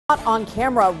On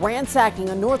camera ransacking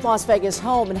a North Las Vegas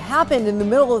home. It happened in the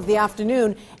middle of the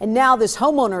afternoon, and now this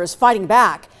homeowner is fighting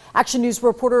back. Action News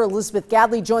reporter Elizabeth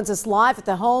Gadley joins us live at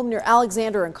the home near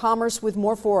Alexander and Commerce with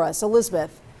more for us.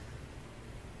 Elizabeth.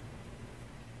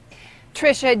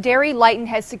 Tricia, Derry Lighton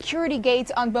has security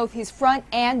gates on both his front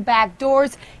and back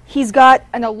doors. He's got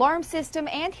an alarm system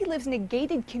and he lives in a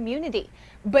gated community.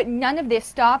 But none of this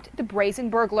stopped the brazen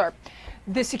burglar.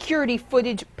 The security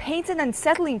footage paints an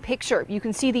unsettling picture. You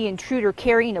can see the intruder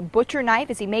carrying a butcher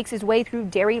knife as he makes his way through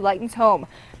Derry Lighton's home.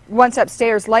 Once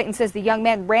upstairs, Lighton says the young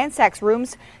man ransacks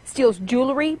rooms, steals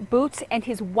jewelry, boots, and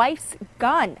his wife's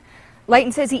gun.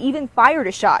 Lighton says he even fired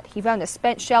a shot. He found a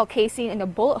spent shell casing in a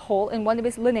bullet hole in one of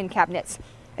his linen cabinets.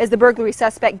 As the burglary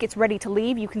suspect gets ready to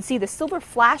leave, you can see the silver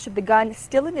flash of the gun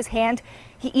still in his hand.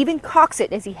 He even cocks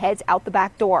it as he heads out the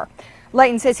back door.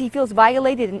 Lighton says he feels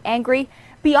violated and angry.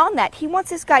 Beyond that, he wants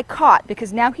this guy caught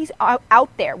because now he's out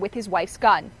there with his wife's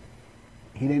gun.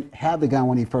 He didn't have the gun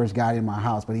when he first got in my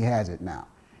house, but he has it now.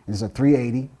 It's a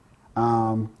 .380.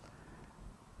 I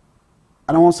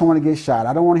don't want someone to get shot.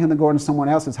 I don't want him to go into someone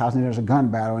else's house and there's a gun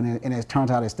battle and it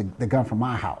turns out it's the gun from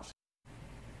my house.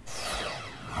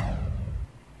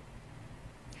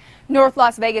 North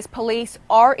Las Vegas police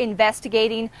are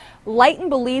investigating. Lighton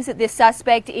believes that this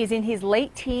suspect is in his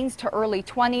late teens to early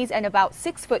 20s and about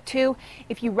 6'2".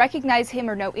 If you recognize him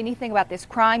or know anything about this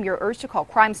crime, you're urged to call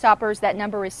Crime Stoppers. That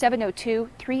number is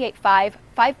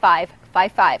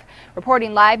 702-385-5555.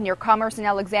 Reporting live near Commerce in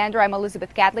Alexander, I'm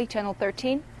Elizabeth Gadley, Channel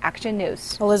 13 Action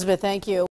News. Elizabeth, thank you.